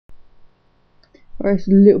Alright, it's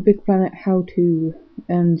Little Big Planet How To,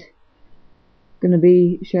 and gonna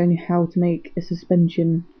be showing you how to make a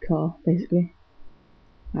suspension car, basically.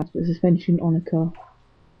 How to put a suspension on a car.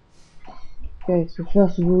 Okay, so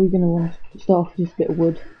first of all, you're gonna want to start off with just a bit of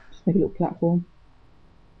wood, just make a little platform.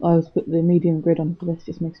 I always put the medium grid on for this,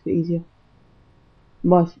 just makes it a bit easier.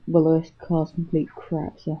 Well, this car's complete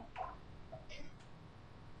crap, so.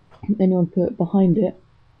 Then you want to put behind it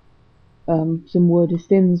some wood as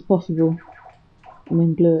thin as possible, and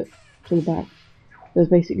then glue it to the back. That's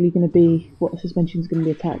basically going to be what the suspension is going to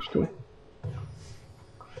be attached to.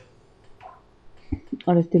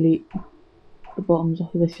 I'll just delete the bottoms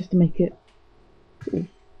off of this just to make it sort of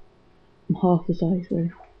half the size,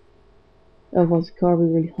 really. Otherwise the car will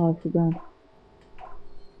be really high off the ground.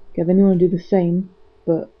 Okay, then you want to do the same,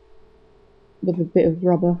 but with a bit of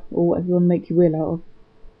rubber or whatever you want to make your wheel out of.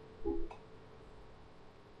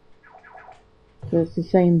 So it's the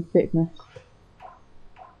same thickness.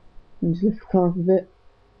 And just lift the car up a bit.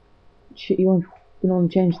 You want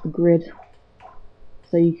to change the grid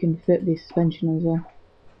so you can fit the suspension on as well.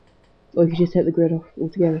 Or you can just take the grid off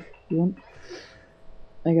altogether if you want.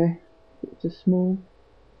 There you go. It's just small.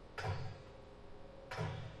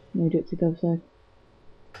 Now do it to the other side.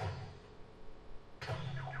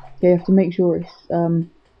 Okay, you have to make sure it's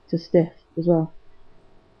just stiff as well.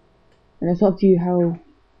 And it's up to you how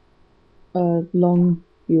long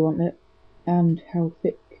you want it and how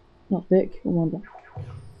thick, not thick, I wonder,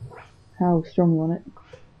 how strong you want it.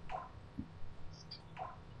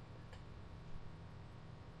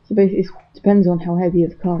 So basically it depends on how heavy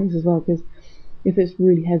the car is as well, because if it's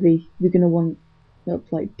really heavy you're going to want up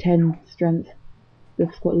to like 10 strength. If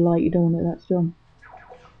it's quite light you don't want it that strong.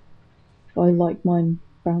 I like mine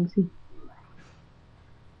bouncy.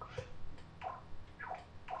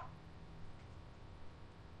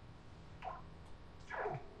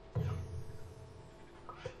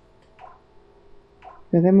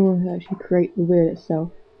 So then we want to actually create the wheel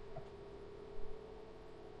itself.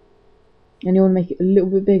 And you want to make it a little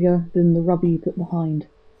bit bigger than the rubber you put behind,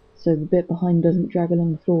 so the bit behind doesn't drag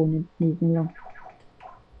along the floor when you're moving along.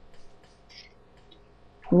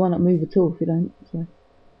 You might not move at all if you don't. So.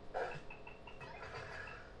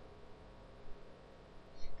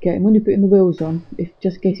 Okay, and when you're putting the wheels on,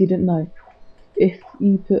 just in case you didn't know, if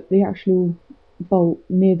you put the actual bolt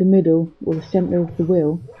near the middle or the centre of the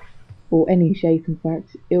wheel, or any shape in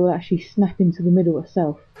fact, it will actually snap into the middle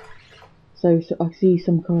itself. So I see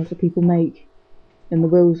some cars that people make and the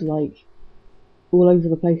wheels are like all over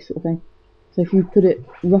the place sort of thing. So if you put it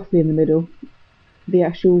roughly in the middle, the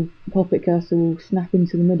actual poppet cursor will snap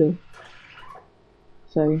into the middle.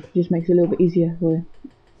 So it just makes it a little bit easier when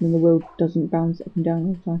the wheel doesn't bounce up and down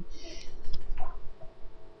all the time.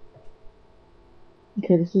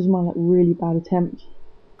 Okay, this is my really bad attempt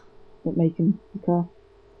at making the car.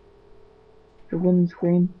 The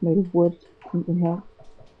windscreen made of wood didn't really help.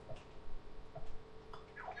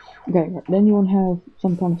 Okay, right, then you want to have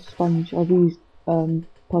some kind of sponge. I've used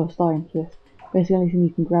polystyrene for this. Basically anything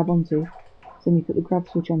you can grab onto. So then you put the grab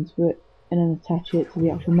switch onto it and then attach it to the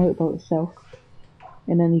actual motorboat itself.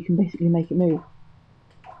 And then you can basically make it move.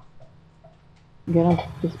 Again,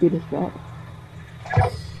 I'll just speed this bit up.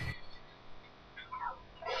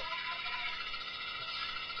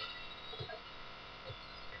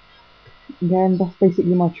 Again, that's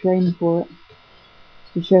basically my training for it.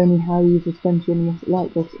 Just showing you how you use the suspension and what's it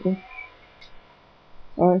like basically.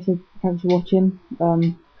 Alright, so thanks for watching.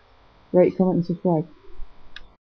 Rate, comment and subscribe.